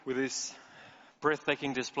With this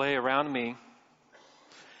breathtaking display around me,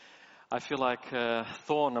 I feel like a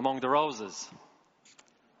thorn among the roses.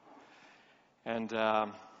 And I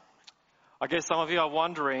guess some of you are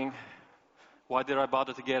wondering, why did I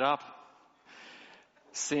bother to get up?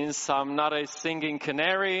 Since I'm not a singing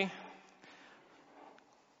canary,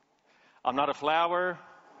 I'm not a flower,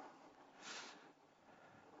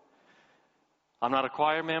 I'm not a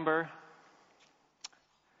choir member,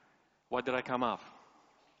 why did I come up?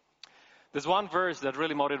 There's one verse that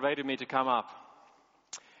really motivated me to come up.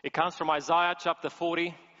 It comes from Isaiah chapter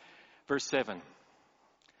 40, verse 7.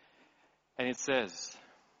 And it says,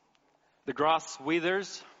 "The grass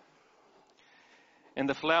withers and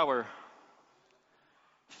the flower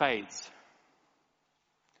fades.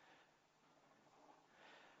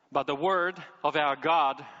 But the word of our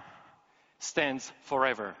God stands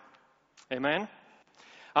forever." Amen?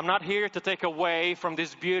 I'm not here to take away from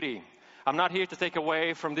this beauty. I'm not here to take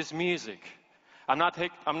away from this music. I'm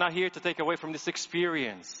not here to take away from this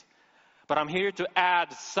experience. But I'm here to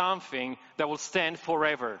add something that will stand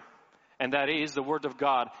forever. And that is the Word of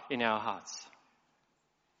God in our hearts.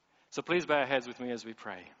 So please bow your heads with me as we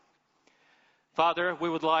pray. Father, we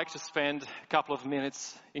would like to spend a couple of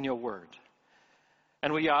minutes in your Word.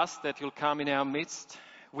 And we ask that you'll come in our midst.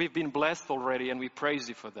 We've been blessed already and we praise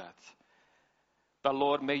you for that. But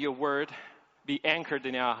Lord, may your Word be anchored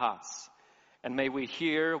in our hearts. And may we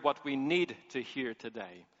hear what we need to hear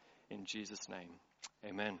today. In Jesus' name,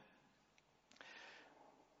 amen.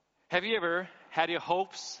 Have you ever had your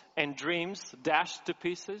hopes and dreams dashed to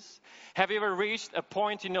pieces? Have you ever reached a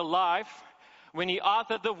point in your life when you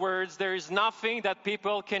uttered the words, "There is nothing that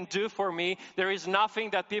people can do for me. There is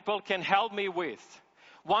nothing that people can help me with"?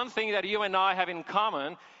 One thing that you and I have in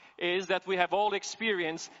common is that we have all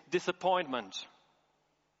experienced disappointment.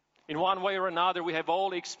 In one way or another, we have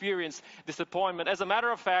all experienced disappointment. As a matter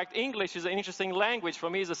of fact, English is an interesting language. For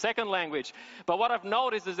me, it's a second language. But what I've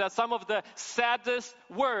noticed is that some of the saddest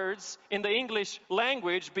words in the English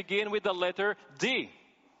language begin with the letter D.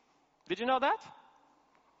 Did you know that?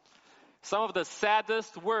 Some of the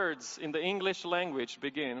saddest words in the English language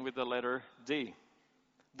begin with the letter D.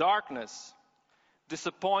 Darkness,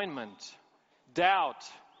 disappointment, doubt,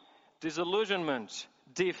 disillusionment,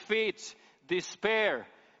 defeat, despair,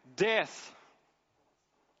 death,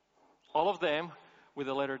 all of them with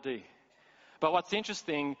the letter D. But what's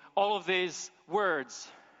interesting, all of these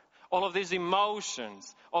words, all of these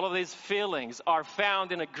emotions, all of these feelings are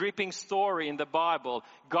found in a gripping story in the Bible,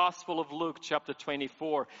 Gospel of Luke chapter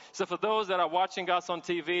 24. So for those that are watching us on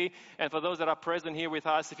TV and for those that are present here with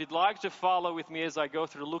us, if you'd like to follow with me as I go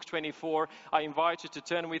through Luke 24, I invite you to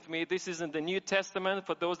turn with me. This is in the New Testament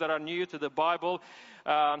for those that are new to the Bible.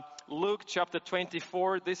 Luke chapter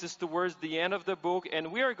 24, this is towards the end of the book, and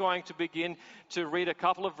we are going to begin to read a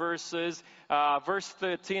couple of verses. Verse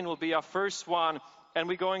 13 will be our first one. And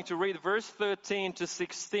we're going to read verse 13 to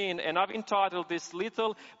 16. And I've entitled this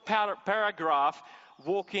little paragraph,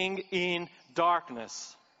 "Walking in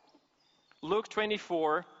Darkness." Luke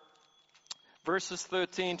 24, verses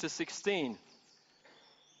 13 to 16.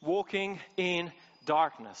 Walking in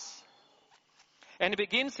darkness. And it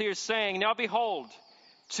begins here saying, "Now behold,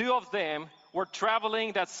 two of them were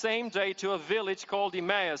traveling that same day to a village called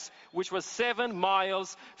Emmaus, which was 7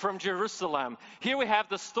 miles from Jerusalem." Here we have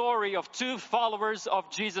the story of two followers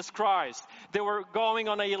of Jesus Christ. They were going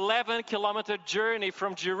on an 11-kilometer journey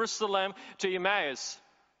from Jerusalem to Emmaus.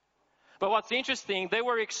 But what's interesting, they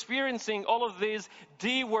were experiencing all of these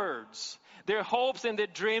D words. Their hopes and their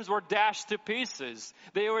dreams were dashed to pieces.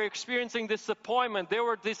 They were experiencing disappointment. They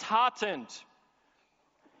were disheartened.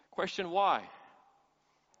 Question, why?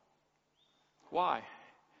 Why?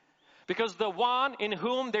 Because the one in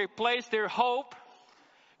whom they placed their hope,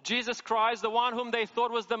 Jesus Christ, the one whom they thought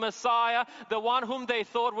was the Messiah, the one whom they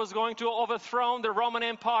thought was going to overthrow the Roman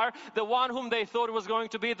Empire, the one whom they thought was going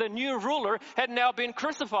to be the new ruler, had now been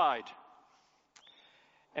crucified.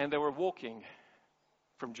 And they were walking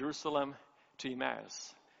from Jerusalem to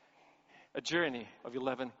Emmaus, a journey of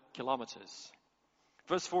 11 kilometers.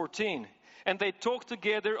 Verse 14, "And they talked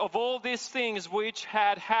together of all these things which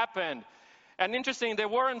had happened." And interesting, they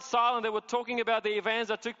weren't silent. They were talking about the events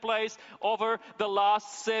that took place over the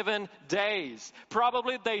last 7 days.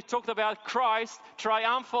 Probably they talked about Christ's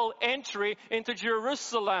triumphal entry into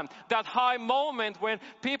Jerusalem. That high moment when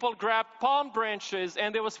people grabbed palm branches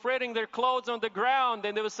and they were spreading their clothes on the ground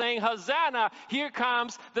and they were saying, "Hosanna, here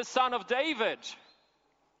comes the Son of David."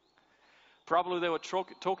 Probably they were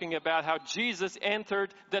talking about how Jesus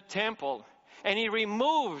entered the temple and he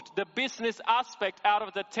removed the business aspect out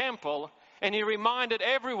of the temple. And he reminded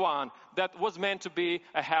everyone that was meant to be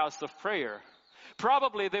a house of prayer.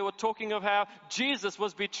 Probably they were talking of how Jesus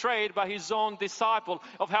was betrayed by his own disciple,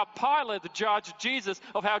 of how Pilate judged Jesus,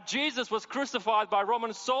 of how Jesus was crucified by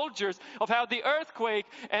Roman soldiers, of how the earthquake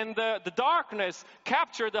and the darkness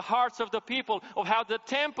captured the hearts of the people, of how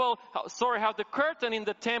how the curtain in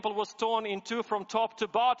the temple was torn in two from top to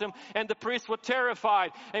bottom, and the priests were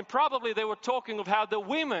terrified. And probably they were talking of how the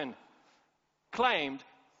women claimed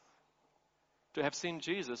to have seen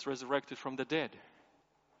Jesus resurrected from the dead.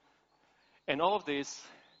 And all of this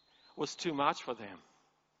was too much for them.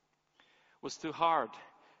 It was too hard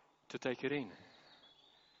to take it in.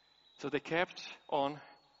 So they kept on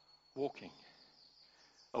walking.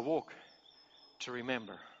 A walk to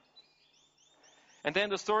remember. And then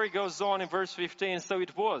the story goes on in verse 15. So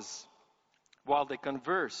it was, while they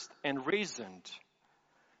conversed and reasoned.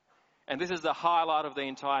 And this is the highlight of the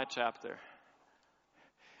entire chapter.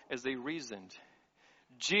 As they reasoned,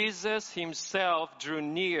 Jesus himself drew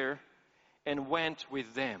near and went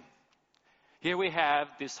with them. Here we have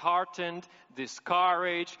disheartened,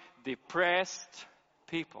 discouraged, depressed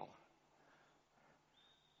people.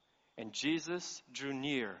 And Jesus drew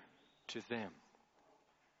near to them.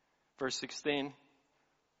 Verse 16.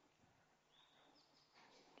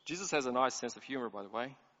 Jesus has a nice sense of humor, by the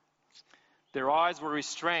way. Their eyes were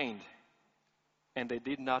restrained, and they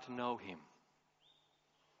did not know him.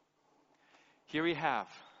 Here we have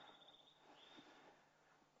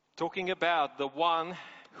talking about the one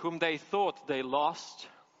whom they thought they lost,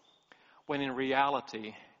 when in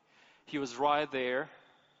reality, he was right there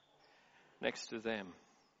next to them.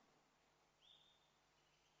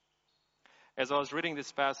 As I was reading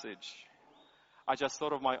this passage, I just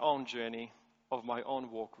thought of my own journey, of my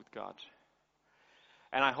own walk with God.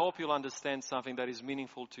 And I hope you'll understand something that is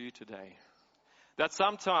meaningful to you today. That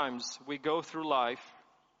sometimes we go through life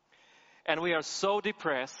and we are so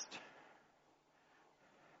depressed,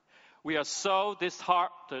 we are so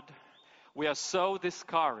disheartened, we are so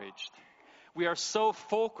discouraged, we are so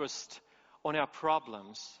focused on our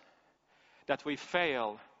problems that we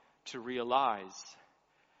fail to realize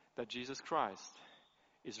that Jesus Christ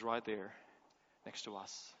is right there next to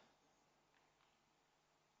us.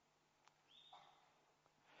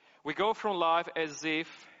 We go through life as if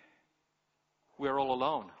we're all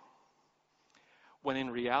alone, when in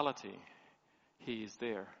reality, he is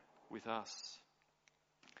there with us.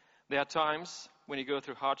 There are times when you go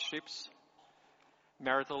through hardships,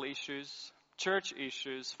 marital issues, church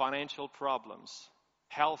issues, financial problems,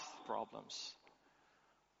 health problems.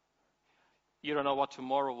 You don't know what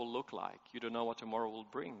tomorrow will look like. You don't know what tomorrow will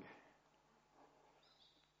bring.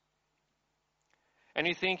 And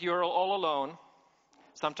you think you're all alone.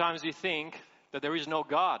 Sometimes you think that there is no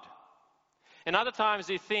God. And other times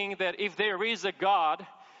you think that if there is a God,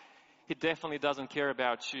 he definitely doesn't care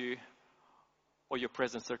about you or your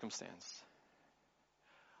present circumstance.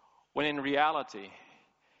 When in reality,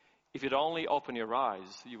 if you'd only open your eyes,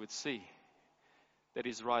 you would see that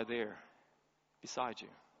he's right there beside you,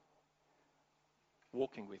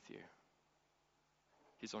 walking with you.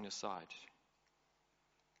 He's on your side.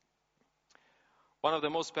 One of the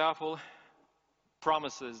most powerful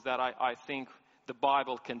promises that I think the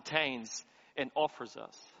Bible contains and offers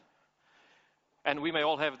us. And we may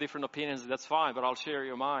all have different opinions, that's fine, but I'll share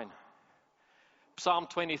your mine. Psalm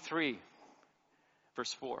 23,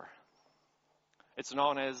 verse 4. It's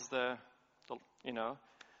known as the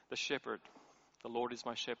shepherd. The Lord is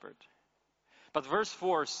my shepherd. But verse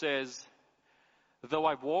 4 says, though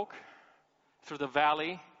I walk through the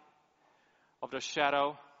valley of the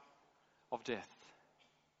shadow of death.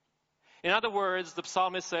 In other words, the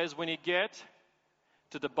psalmist says, when you get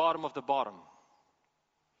to the bottom of the bottom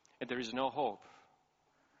and there is no hope,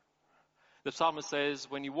 the psalmist says,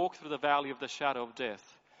 when you walk through the valley of the shadow of death,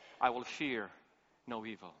 I will fear no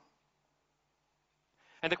evil.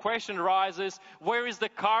 And the question arises, where is the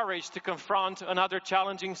courage to confront another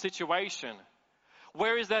challenging situation?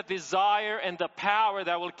 Where is that desire and the power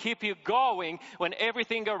that will keep you going when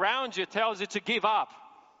everything around you tells you to give up?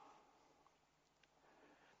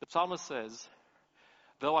 The psalmist says,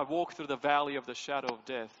 though I walk through the valley of the shadow of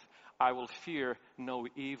death, I will fear no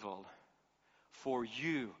evil, for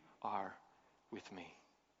you are with me.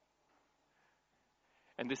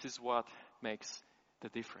 And this is what makes the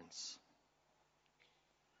difference.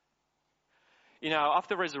 You know,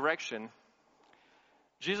 after resurrection,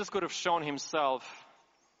 Jesus could have shown himself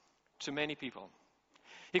to many people.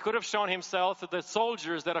 He could have shown himself to the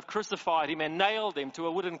soldiers that have crucified him and nailed him to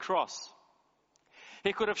a wooden cross.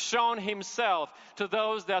 He could have shown himself to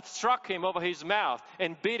those that struck him over his mouth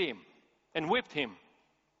and beat him and whipped him.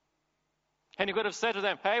 And he could have said to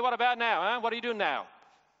them, hey, what about now? Huh? What are you doing now?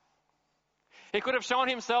 He could have shown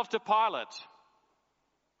himself to Pilate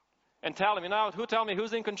and tell him, tell me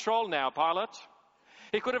who's in control now, Pilate?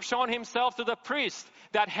 He could have shown himself to the priest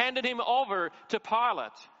that handed him over to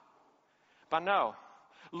Pilate. But no,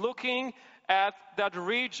 looking at that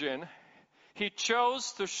region, he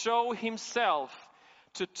chose to show himself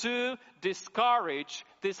to two discouraged,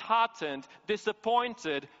 disheartened,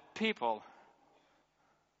 disappointed people.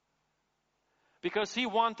 Because he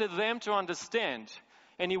wanted them to understand,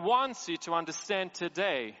 and he wants you to understand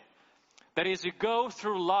today, that as you go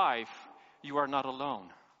through life, you are not alone.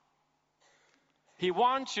 He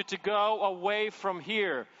wants you to go away from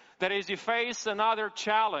here, that as you face another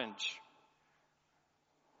challenge,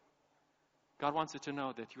 God wants you to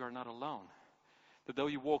know that you are not alone. That though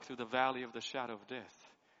you walk through the valley of the shadow of death,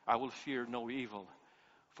 I will fear no evil,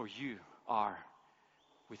 for you are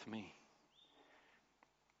with me.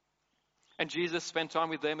 And Jesus spent time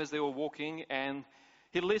with them as they were walking, and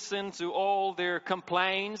he listened to all their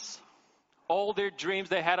complaints, all their dreams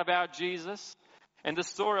they had about Jesus. And the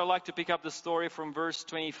story, I'd like to pick up the story from verse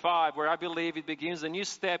 25, where I believe it begins a new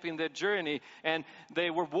step in their journey. And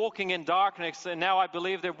they were walking in darkness, and now I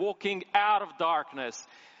believe they're walking out of darkness.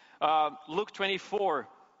 Luke 24,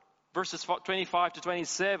 verses 25 to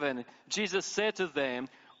 27, Jesus said to them,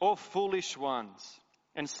 "O foolish ones,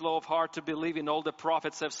 and slow of heart to believe in all the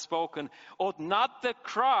prophets have spoken, ought not the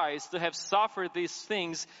Christ to have suffered these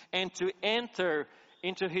things and to enter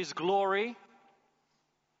into his glory?"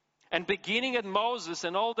 And beginning at Moses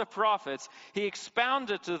and all the prophets, he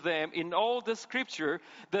expounded to them in all the scripture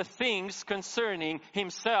the things concerning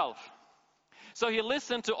himself. So he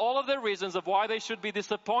listened to all of the reasons of why they should be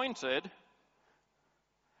disappointed.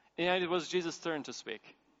 And it was Jesus' turn to speak.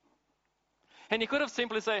 And he could have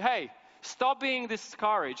simply said, "Hey, stop being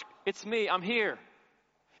discouraged. It's me. I'm here."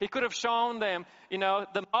 He could have shown them,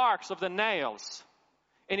 the marks of the nails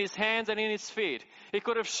in his hands and in his feet. He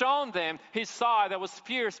could have shown them his side that was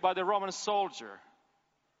pierced by the Roman soldier.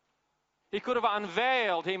 He could have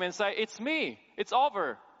unveiled him and say, "It's me. It's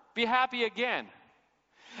over. Be happy again."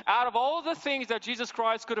 Out of all the things that Jesus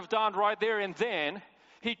Christ could have done right there and then,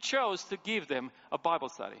 he chose to give them a Bible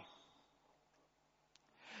study.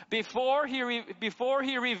 Before he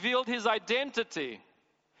revealed his identity,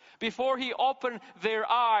 before he opened their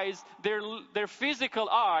eyes, their physical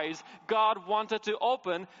eyes, God wanted to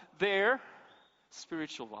open their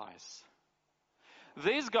spiritual eyes.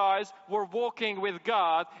 These guys were walking with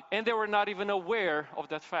God, and they were not even aware of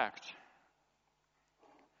that fact.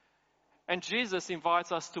 And Jesus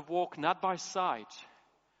invites us to walk not by sight,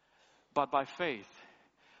 but by faith.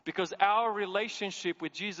 Because our relationship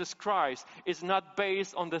with Jesus Christ is not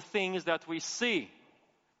based on the things that we see,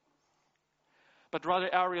 but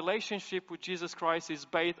rather our relationship with Jesus Christ is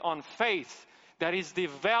based on faith that is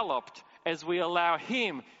developed as we allow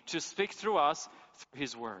him to speak through us through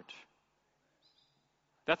his word.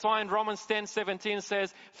 That's why in Romans 10:17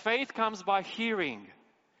 says, faith comes by hearing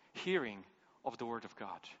of the word of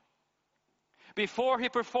God. Before he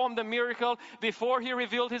performed the miracle, before he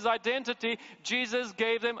revealed his identity, Jesus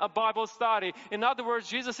gave them a Bible study. In other words,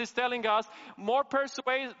 Jesus is telling us more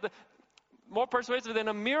persuasive than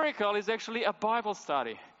a miracle is actually a Bible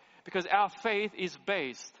study. Because our faith is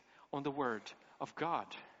based on the word of God.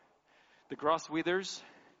 The grass withers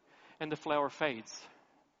and the flower fades.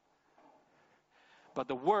 But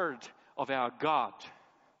the word of our God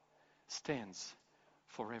stands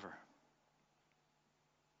forever.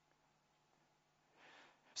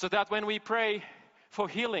 So that when we pray for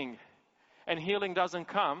healing and healing doesn't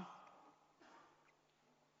come,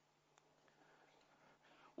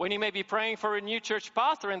 when you may be praying for a new church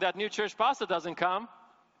pastor and that new church pastor doesn't come,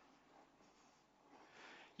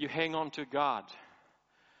 you hang on to God,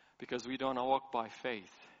 because we don't walk by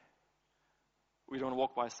faith. We don't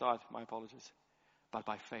walk by sight, my apologies, but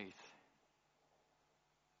by faith.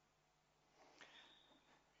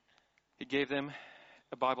 He gave them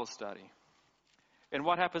a Bible study. And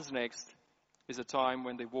what happens next is a time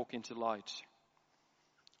when they walk into light.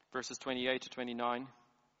 Verses 28 to 29.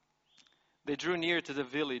 They drew near to the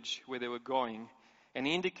village where they were going, and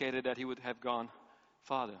he indicated that he would have gone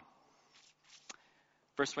farther.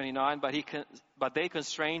 Verse 29, but they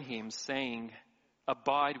constrained him, saying,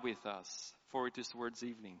 abide with us, for it is towards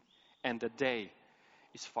evening, and the day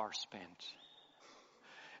is far spent.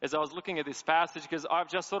 As I was looking at this passage, because I've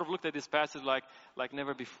just sort of looked at this passage like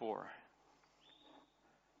never before.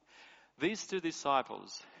 These two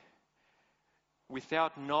disciples,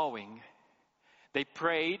 without knowing, they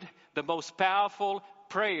prayed the most powerful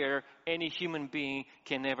prayer any human being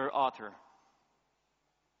can ever utter.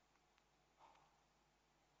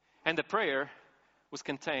 And the prayer was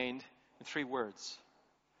contained in 3 words.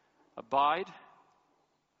 Abide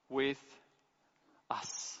with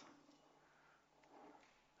us.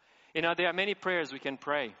 You know, there are many prayers we can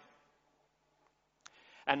pray.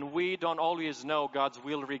 And we don't always know God's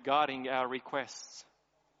will regarding our requests.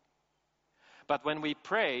 But when we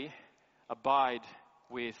pray, abide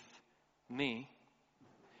with me,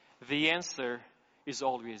 the answer is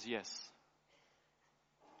always yes.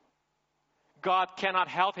 God cannot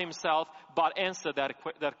help himself but answer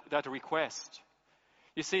that request.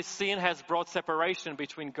 You see, sin has brought separation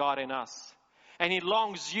between God and us. And he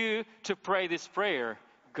longs you to pray this prayer,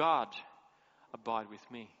 God, abide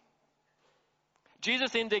with me.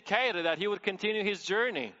 Jesus indicated that he would continue his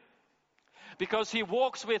journey because he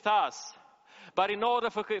walks with us. But in order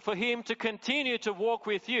for him to continue to walk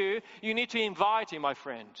with you, you need to invite him, my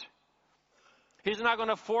friend. He's not going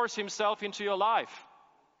to force himself into your life.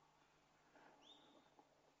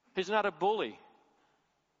 He's not a bully.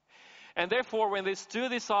 And therefore, when these two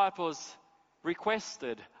disciples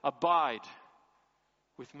requested, abide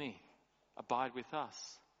with me, abide with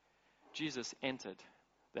us, Jesus entered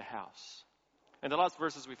the house. And the last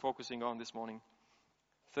verses we're focusing on this morning,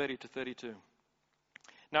 30 to 32.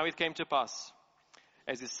 Now it came to pass,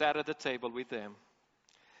 as he sat at the table with them,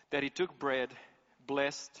 that he took bread,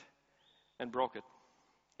 blessed, and broke it,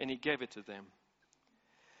 and he gave it to them.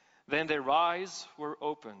 Then their eyes were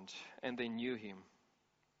opened, and they knew him,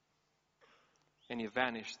 and he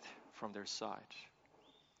vanished from their sight.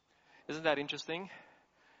 Isn't that interesting?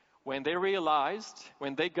 When they realized,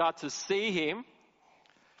 when they got to see him,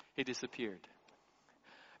 he disappeared.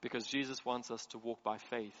 Because Jesus wants us to walk by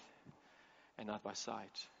faith and not by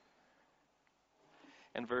sight.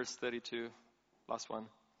 And verse 32, last one.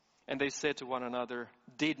 And they said to one another,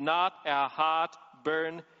 did not our heart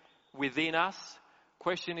burn within us?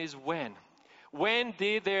 Question is when? When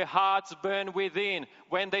did their hearts burn within?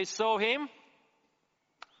 When they saw him?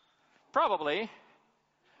 Probably.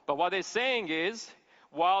 But what they're saying is,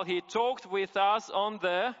 while he talked with us on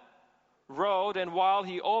the road and while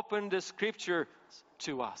he opened the scripture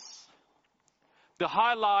to us. The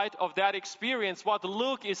highlight of that experience, what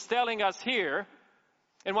Luke is telling us here,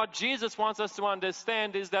 and what Jesus wants us to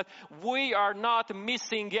understand is that we are not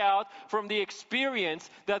missing out from the experience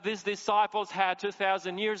that these disciples had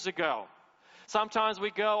 2,000 years ago. Sometimes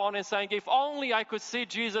we go on and saying, if only I could see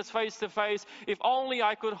Jesus face to face, if only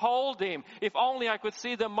I could hold him, if only I could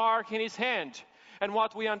see the mark in his hand. And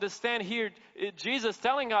what we understand here, Jesus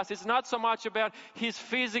telling us, is not so much about his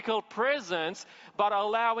physical presence, but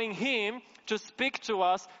allowing him to speak to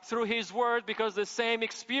us through his word, because the same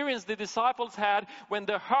experience the disciples had when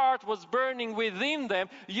the heart was burning within them,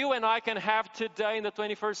 you and I can have today in the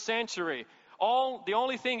 21st century. The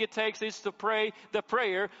only thing it takes is to pray the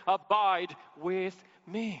prayer, abide with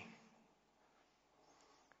me.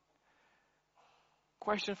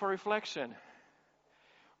 Question for reflection.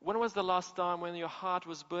 When was the last time when your heart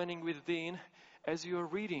was burning within as you were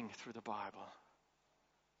reading through the Bible?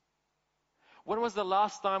 When was the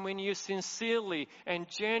last time when you sincerely and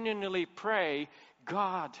genuinely pray,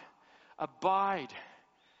 God, abide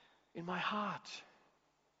in my heart?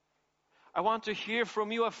 I want to hear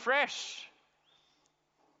from you afresh.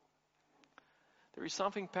 There is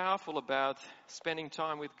something powerful about spending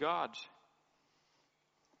time with God.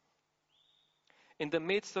 In the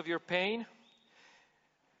midst of your pain,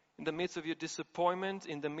 in the midst of your disappointment,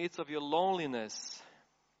 in the midst of your loneliness,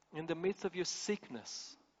 in the midst of your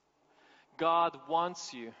sickness, God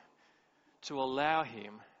wants you to allow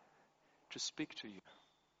him to speak to you.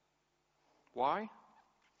 Why?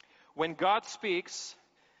 When God speaks,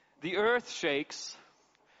 the earth shakes,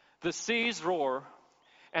 the seas roar,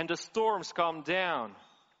 and the storms come down.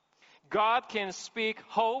 God can speak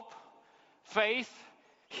hope, faith,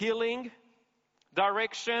 healing,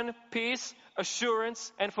 direction, peace,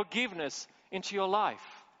 assurance, and forgiveness into your life.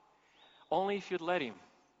 Only if you'd let him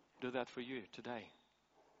do that for you today.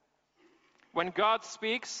 When God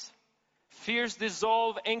speaks, fears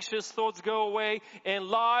dissolve, anxious thoughts go away, and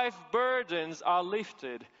life burdens are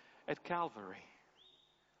lifted at Calvary.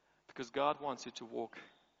 Because God wants you to walk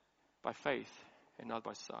by faith and not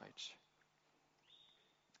by sight.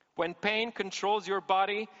 When pain controls your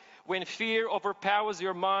body, when fear overpowers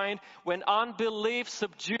your mind, when unbelief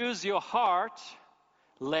subdues your heart,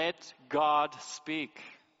 let God speak.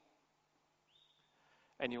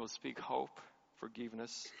 And he will speak hope,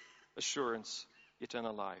 forgiveness, assurance,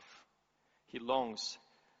 eternal life. He longs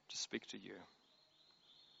to speak to you.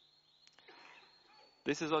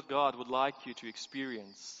 This is what God would like you to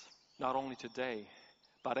experience, not only today,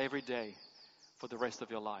 but every day for the rest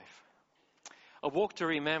of your life. A walk to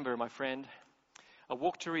remember, my friend. A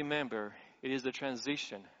walk to remember, it is the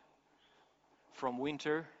transition from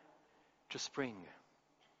winter to spring.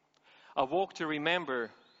 A walk to remember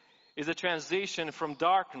is a transition from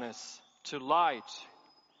darkness to light.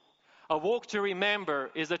 A walk to remember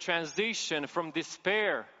is a transition from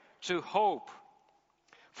despair to hope,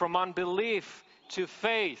 from unbelief to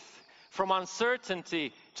faith, from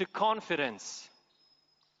uncertainty to confidence.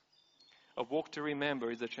 A walk to remember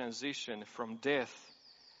is a transition from death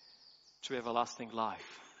to everlasting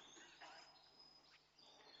life.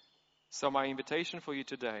 So my invitation for you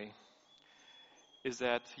today is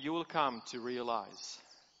that you will come to realize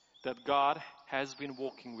that God has been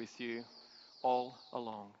walking with you all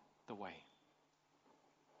along the way.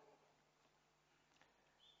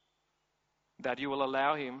 That you will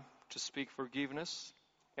allow Him to speak forgiveness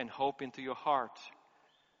and hope into your heart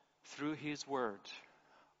through His Word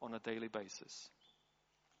on a daily basis.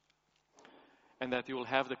 And that you will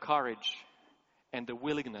have the courage and the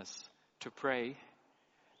willingness to pray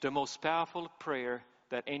the most powerful prayer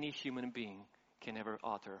that any human being can ever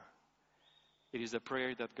utter. It is a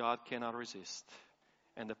prayer that God cannot resist.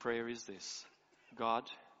 And the prayer is this: God,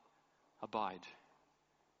 abide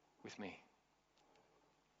with me.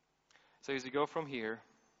 So as you go from here,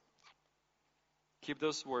 keep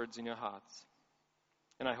those words in your hearts.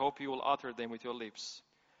 And I hope you will utter them with your lips.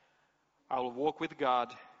 I will walk with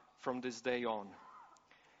God from this day on.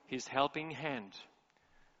 His helping hand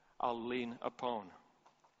I'll lean upon.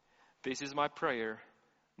 This is my prayer,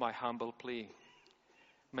 my humble plea.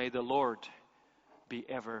 May the Lord be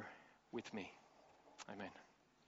ever with me. Amen.